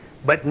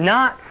but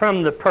not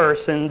from the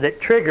person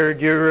that triggered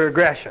your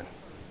regression.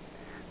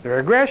 The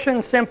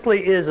regression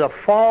simply is a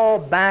fall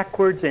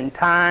backwards in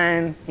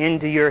time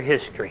into your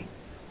history.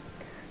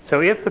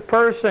 So if the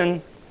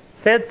person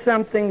said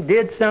something,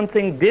 did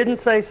something, didn't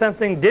say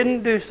something,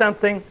 didn't do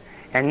something,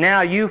 and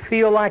now you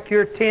feel like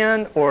you're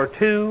 10 or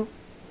 2,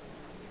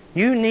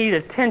 you need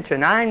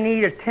attention. I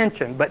need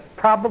attention, but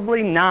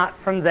probably not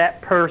from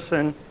that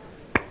person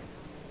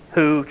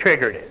who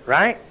triggered it,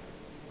 right?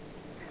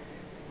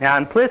 Now,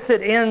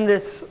 implicit in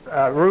this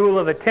rule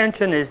of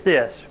attention is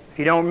this. If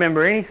you don't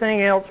remember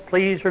anything else,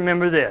 please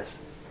remember this.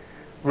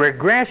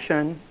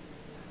 Regression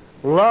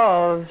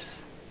loves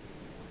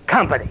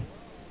company.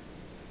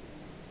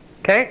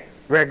 Okay?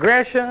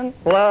 Regression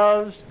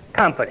loves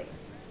company.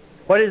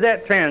 What does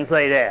that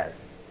translate as?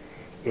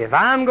 If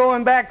I'm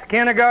going back to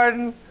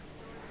kindergarten,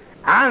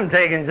 I'm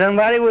taking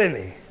somebody with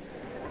me.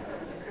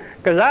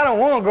 Because I don't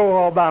want to go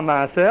all by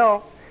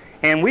myself.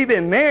 And we've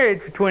been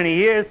married for 20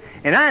 years,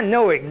 and I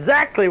know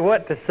exactly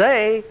what to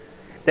say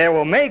that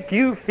will make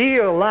you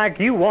feel like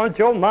you want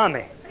your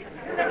mommy.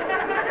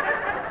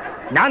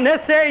 Not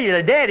necessarily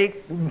your daddy,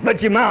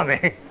 but your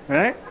mommy,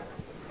 right?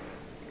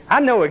 I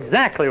know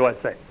exactly what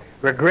to say.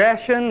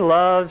 Regression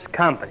loves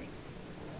company.